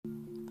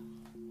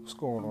What's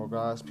going on,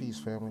 guys? Peace,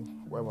 family.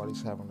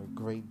 Everybody's having a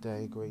great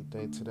day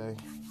today.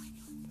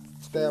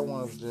 Today, I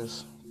want to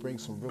just bring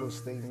some real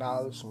estate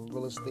knowledge, some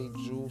real estate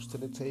jewels to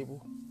the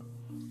table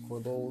for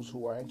those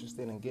who are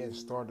interested in getting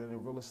started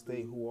in real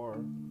estate, who are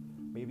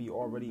maybe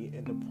already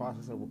in the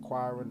process of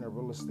acquiring their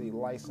real estate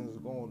license,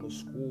 going to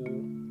school,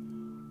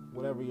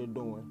 whatever you're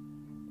doing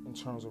in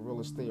terms of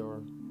real estate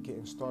or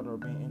getting started or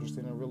being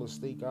interested in real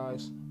estate,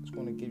 guys. It's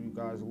going to give you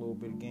guys a little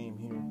bit of game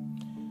here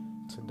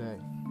today.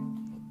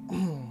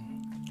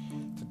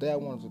 Today I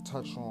wanted to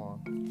touch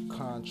on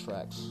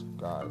contracts,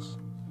 guys,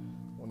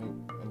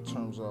 in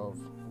terms of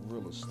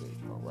real estate,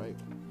 all right?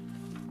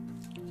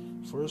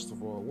 First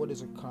of all, what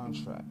is a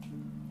contract?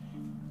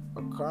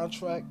 A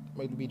contract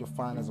may be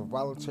defined as a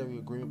voluntary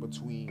agreement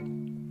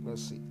between,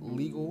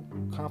 legal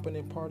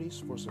competent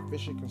parties for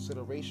sufficient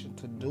consideration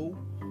to do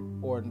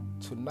or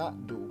to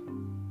not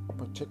do a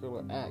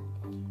particular act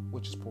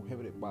which is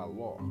prohibited by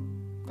law.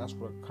 That's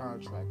what a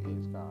contract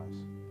is, guys,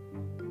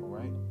 all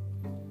right?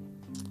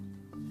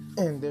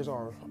 And there's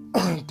our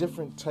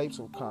different types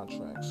of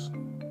contracts.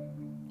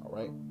 All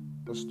right,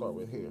 let's start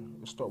with here.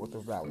 Let's start with the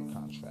valid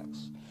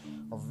contracts.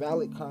 A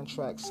valid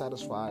contract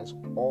satisfies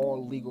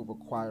all legal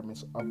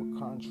requirements of a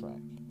contract.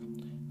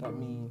 That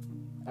means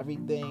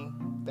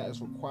everything that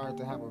is required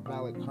to have a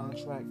valid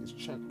contract is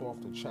checked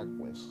off the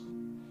checklist.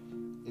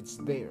 It's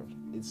there.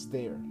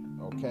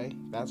 Okay,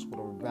 that's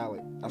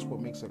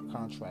what makes a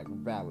contract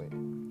valid.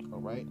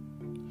 All right.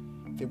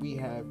 Then we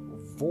have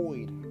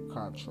void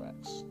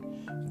contracts.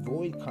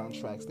 Void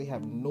contracts, they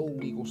have no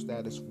legal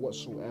status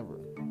whatsoever.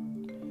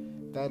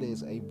 That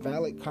is, a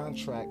valid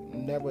contract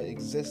never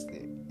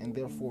existed and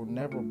therefore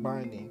never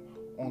binding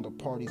on the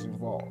parties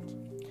involved.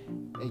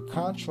 A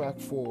contract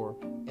for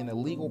an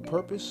illegal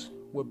purpose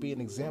would be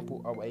an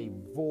example of a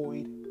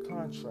void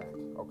contract,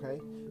 okay?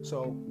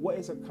 So what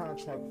is a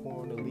contract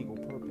for an illegal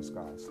purpose,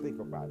 guys? Think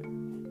about it.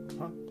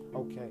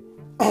 Okay,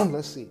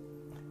 let's see.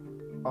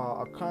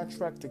 A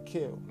contract to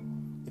kill.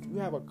 If you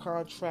have a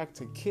contract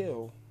to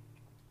kill,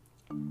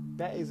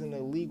 that is an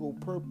illegal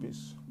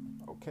purpose,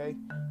 okay?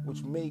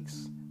 Which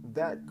makes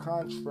that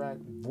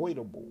contract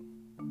voidable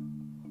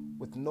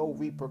with no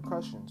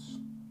repercussions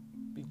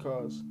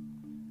because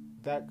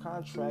that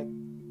contract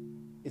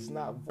is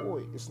not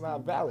void. It's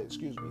not valid.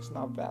 It's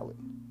not valid.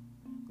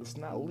 It's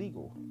not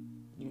legal.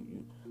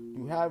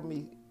 You have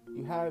me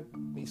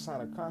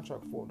sign a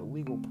contract for an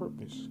illegal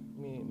purpose.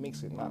 I mean, it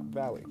makes it not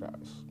valid,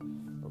 guys.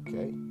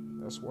 Okay?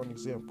 That's one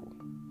example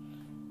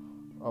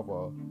of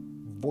a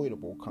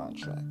voidable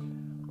contract,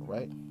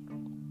 right?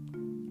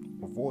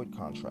 Or void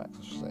contracts,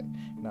 I should say.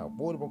 Now,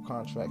 voidable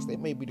contracts, they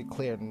may be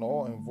declared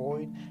null and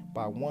void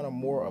by one or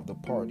more of the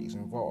parties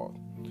involved.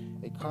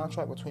 A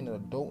contract between an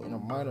adult and a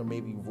minor may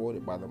be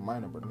voided by the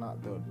minor but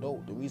not the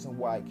adult. The reason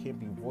why it can't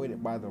be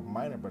voided by the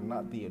minor but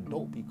not the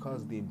adult,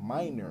 because the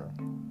minor,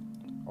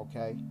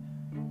 okay,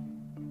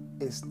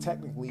 is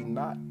technically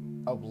not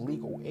of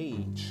legal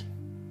age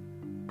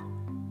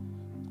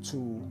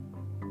to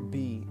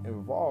be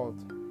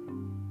involved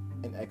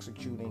in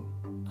executing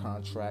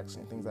contracts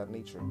and things of that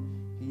nature.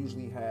 He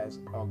usually has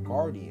a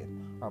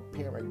guardian, a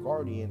parent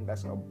guardian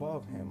that's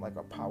above him, like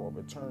a power of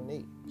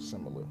attorney,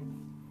 similar.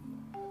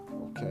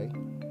 Okay.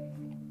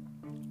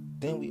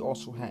 Then we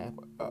also have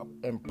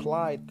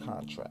implied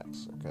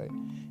contracts. Okay.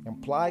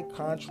 Implied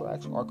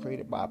contracts are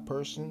created by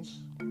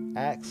persons,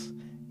 acts,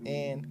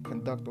 and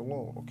conduct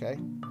alone. Okay.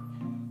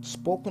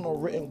 Spoken or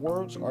written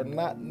words are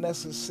not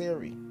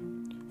necessary.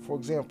 For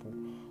example,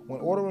 when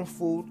ordering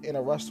food in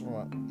a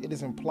restaurant, it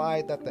is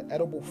implied that the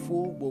edible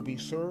food will be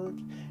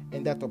served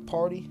and that the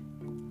place,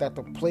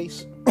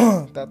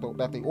 that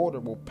the order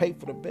will pay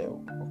for the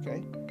bill,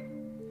 okay?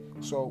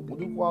 So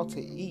when you go out to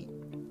eat,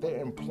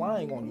 they're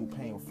implying on you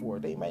paying for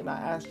it. They may not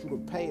ask you to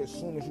pay as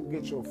soon as you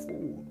get your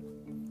food,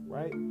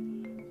 right?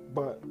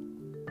 But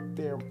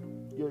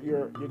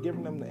you're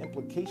giving them the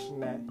implication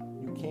that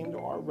you came to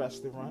our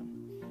restaurant,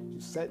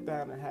 you sat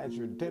down and had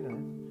your dinner.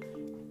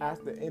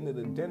 At the end of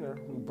the dinner,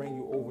 we bring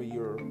you over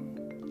your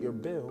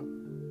bill,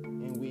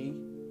 and we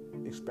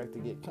expect to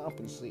get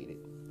compensated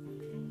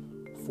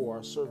for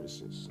our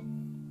services.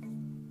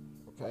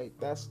 Okay,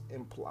 that's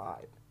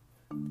implied.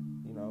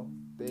 You know,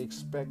 they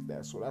expect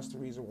that. So that's the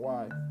reason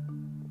why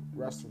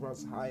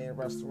restaurants, high-end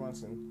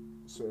restaurants in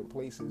certain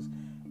places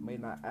may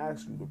not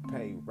ask you to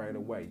pay right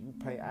away. You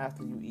pay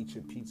after you eat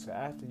your pizza,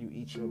 after you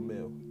eat your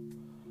meal.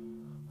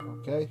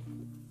 Okay?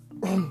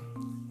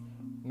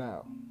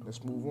 Now,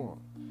 let's move on.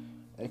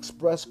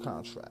 Express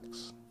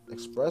contracts.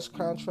 Express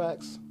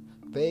contracts,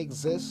 they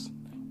exist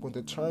when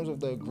the terms of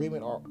the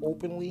agreement are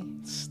openly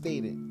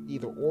stated,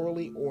 either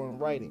orally or in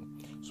writing.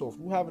 So if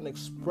you have an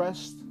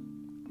expressed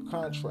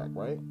contract,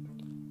 right,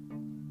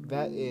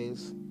 that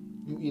is,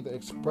 you either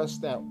express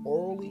that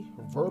orally,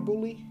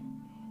 verbally,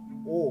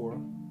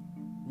 or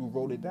you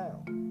wrote it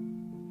down.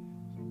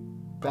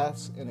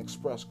 That's an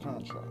express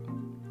contract.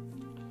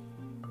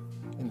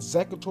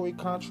 Executory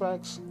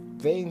contracts,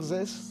 they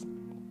exist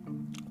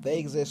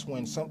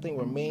when something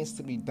remains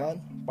to be done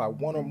by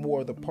one or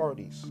more of the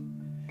parties.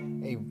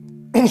 A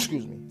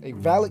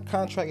valid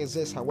contract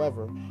exists,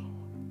 however,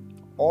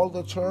 All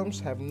the terms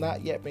have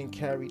not yet been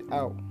carried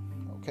out.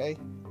 Okay?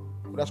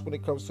 That's when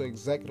it comes to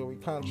executory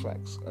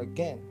contracts.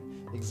 Again,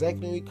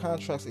 executory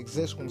contracts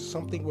exist when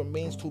something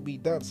remains to be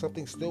done.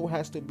 Something still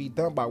has to be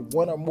done by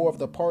one or more of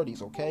the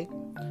parties, okay?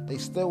 They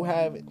still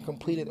haven't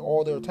completed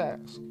all their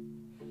tasks.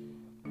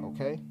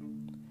 Okay?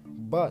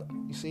 But,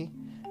 you see,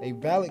 a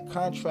valid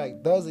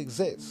contract does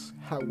exist.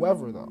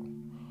 However, though,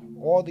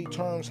 all the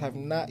terms have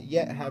not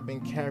yet have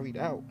been carried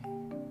out.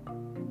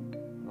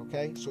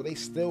 Okay? So they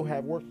still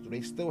have work to do.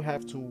 They still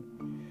have to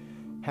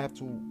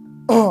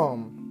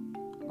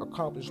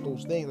accomplish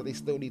those things that they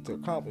still need to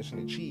accomplish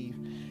and achieve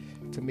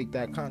to make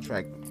that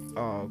contract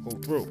go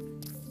through.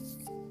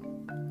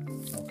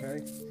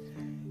 Okay?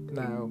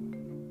 Now,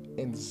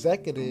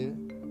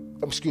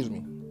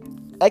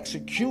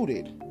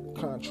 executed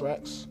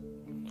contracts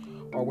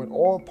are when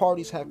all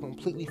parties have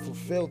completely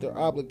fulfilled their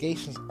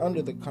obligations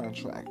under the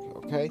contract.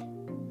 Okay?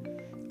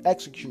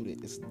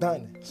 Executed, it's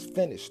done, it's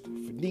finished,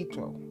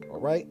 finito. All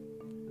right?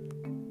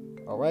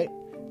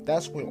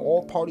 That's when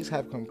all parties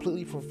have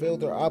completely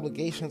fulfilled their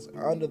obligations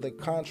under the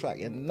contract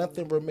and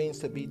nothing remains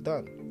to be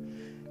done.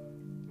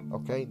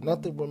 Okay?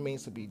 Nothing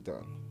remains to be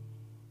done.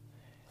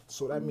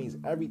 So that means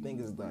everything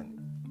is done.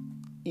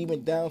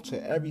 Even down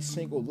to every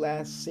single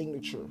last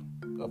signature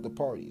of the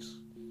parties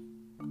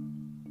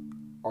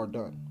are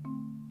done.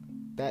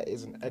 That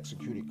is an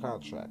executed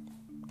contract.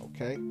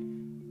 Okay?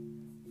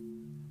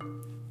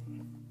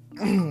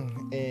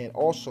 And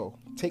also,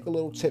 take a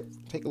little tip,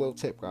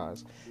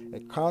 guys. A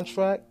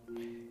contract,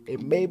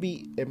 it may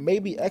be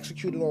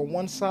executed on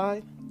one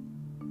side,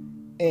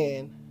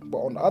 but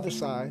on the other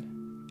side,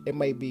 it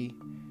may be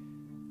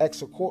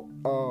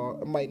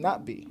it might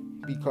not be,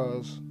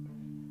 because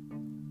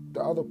the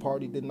other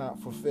party did not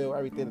fulfill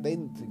everything that they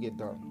needed to get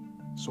done.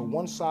 So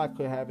one side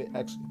could have it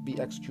be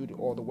executed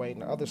all the way,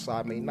 and the other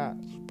side may not.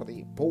 But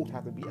they both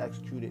have to be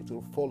executed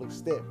to the full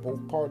extent.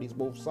 Both parties,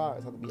 both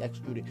sides have to be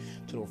executed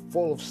to the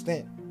full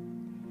extent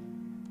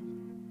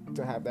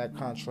to have that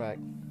contract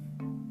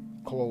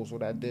closed or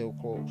that deal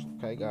closed.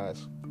 Okay,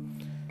 guys?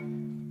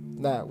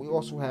 Now, we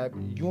also have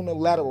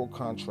unilateral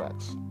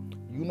contracts.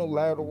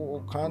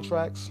 Unilateral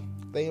contracts,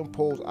 they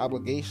impose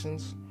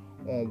obligations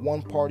on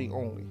one party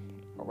only.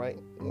 All right?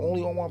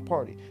 Only on one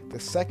party. The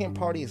second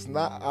party is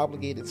not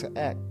obligated to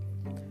act.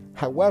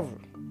 However,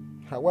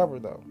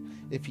 though,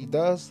 if he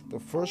does, the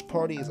first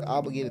party is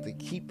obligated to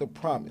keep the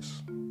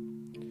promise.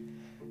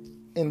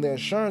 In the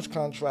insurance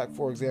contract,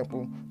 for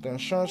example, the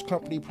insurance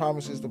company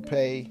promises to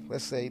pay,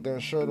 let's say, the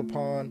insured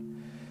upon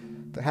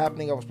the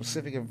happening of a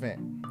specific event.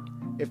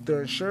 If the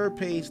insured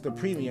pays the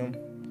premium,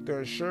 the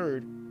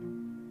insured,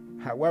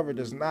 however,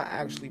 does not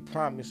actually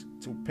promise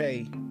to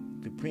pay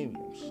the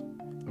premiums.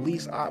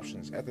 Lease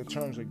options at the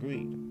terms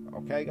agreed.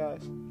 Okay,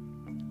 guys?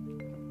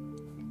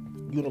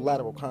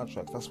 Unilateral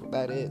contracts, that's what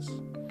that is.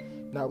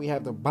 Now we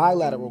have the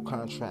bilateral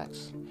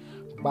contracts.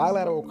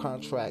 Bilateral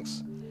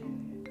contracts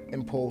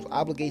impose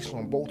obligations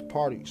on both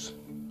parties.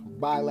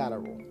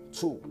 Bilateral.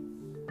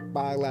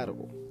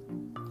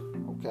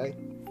 Okay?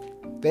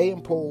 They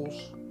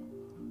impose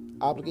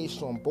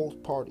obligations on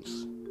both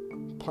parties.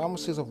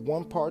 Promises of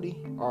one party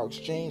are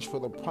exchanged for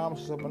the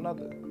promises of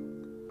another.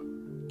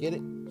 Get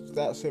it? It's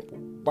that simple.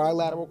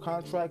 Bilateral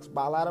contracts,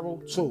 bilateral,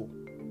 two.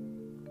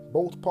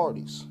 Both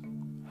parties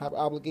have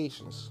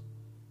obligations.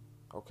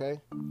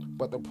 Okay?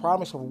 But the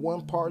promise of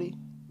one party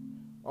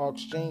are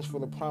exchanged for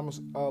the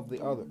promise of the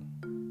other.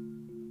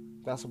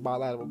 That's a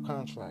bilateral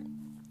contract.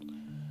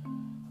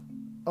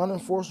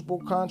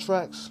 Unenforceable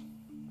contracts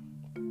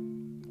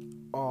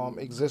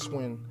exist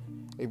when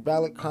a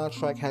valid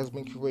contract has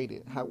been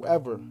created.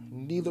 However,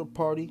 neither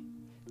party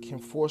can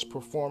force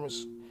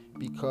performance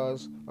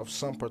because of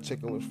some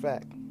particular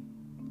fact.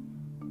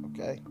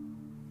 Okay?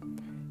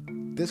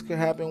 This could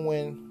happen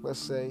when, let's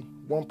say,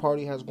 one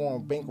party has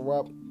gone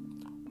bankrupt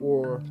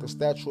or the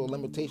statute of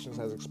limitations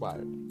has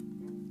expired.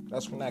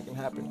 That's when that can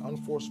happen.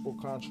 Unenforceable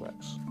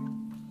contracts.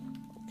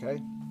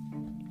 Okay?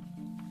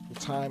 The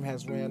time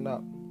has ran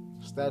up.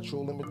 Statute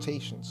of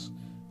limitations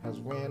has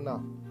ran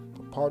up.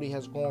 The party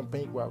has gone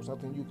bankrupt. There's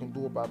nothing you can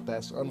do about that.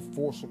 It's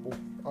unenforceable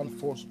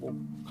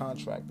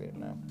contract there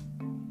now.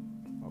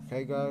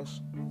 Okay, guys?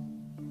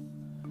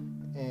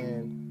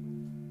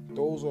 And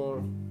those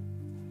are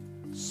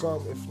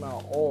some, if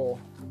not all,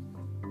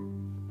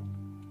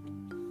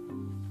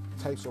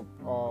 types of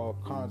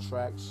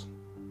contracts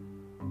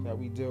that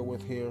we deal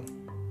with here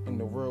in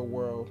the real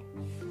world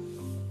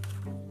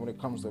when it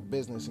comes to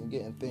business and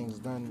getting things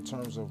done in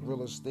terms of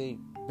real estate,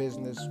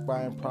 business,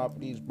 buying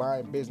properties,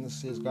 buying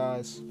businesses,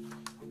 guys.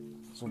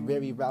 Some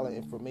very valid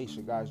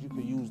information, guys. You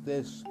can use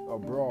this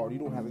abroad. You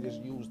don't have to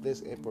just use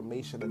this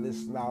information and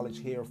this knowledge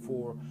here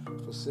for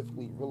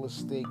specifically real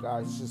estate,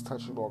 guys. This is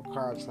touching on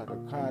contract. A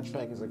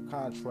contract is a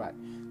contract.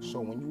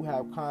 So when you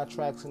have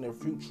contracts in the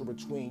future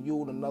between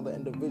you and another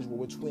individual,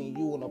 between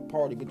you and a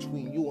party,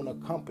 between you and a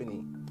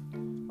company,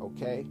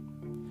 okay,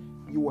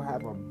 you will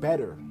have a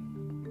better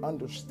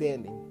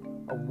understanding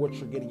of what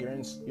you're getting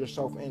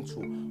yourself into.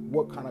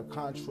 What kind of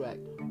contract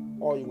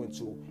are you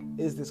into?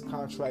 is this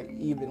contract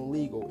even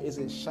legal? Is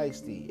it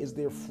shiesty? Is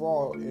there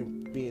fraud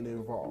in being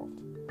involved?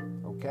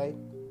 Okay?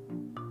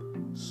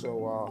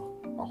 So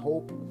I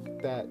hope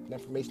that the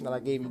information that I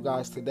gave you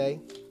guys today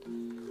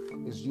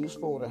is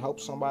useful and to help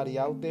somebody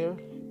out there.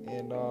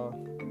 And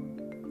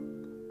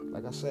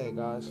like I said,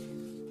 guys,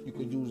 you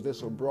could use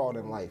this abroad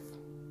in life.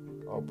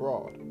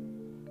 Abroad.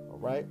 All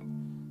right?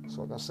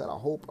 So like I said, I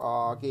hope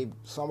I gave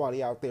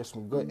somebody out there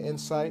some good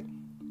insight.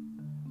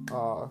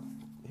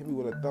 Hit me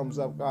with a thumbs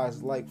up,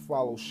 guys. Like,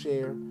 follow,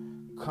 share,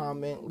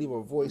 comment, leave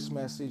a voice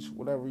message,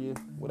 whatever you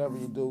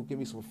do. Give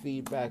me some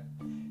feedback.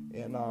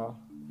 And I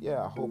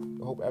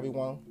hope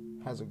everyone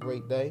has a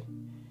great day.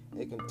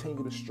 And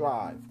continue to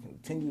strive.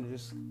 Continue to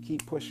just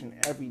keep pushing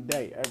every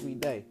day.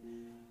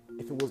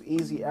 If it was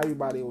easy,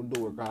 everybody will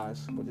do it,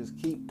 guys. But just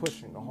keep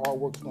pushing. The hard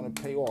work's going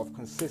to pay off.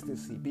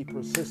 Consistency. Be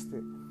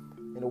persistent.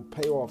 And it'll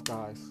pay off,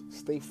 guys.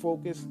 Stay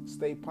focused.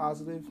 Stay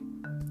positive.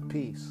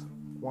 Peace.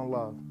 One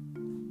love.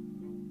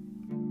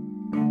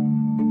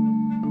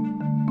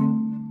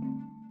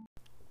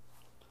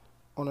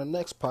 On the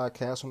next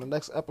podcast, on the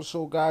next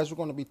episode, guys, we're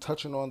going to be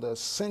touching on the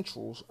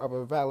essentials of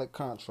a valid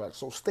contract.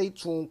 So stay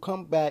tuned.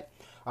 Come back.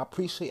 I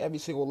appreciate every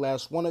single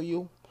last one of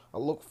you. I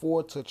look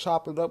forward to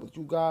chopping it up with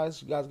you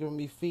guys. You guys giving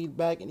me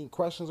feedback, any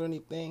questions or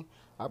anything,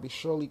 I'll be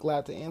surely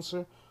glad to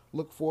answer.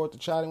 Look forward to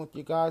chatting with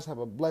you guys. Have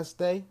a blessed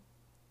day.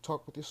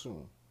 Talk with you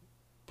soon.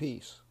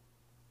 Peace.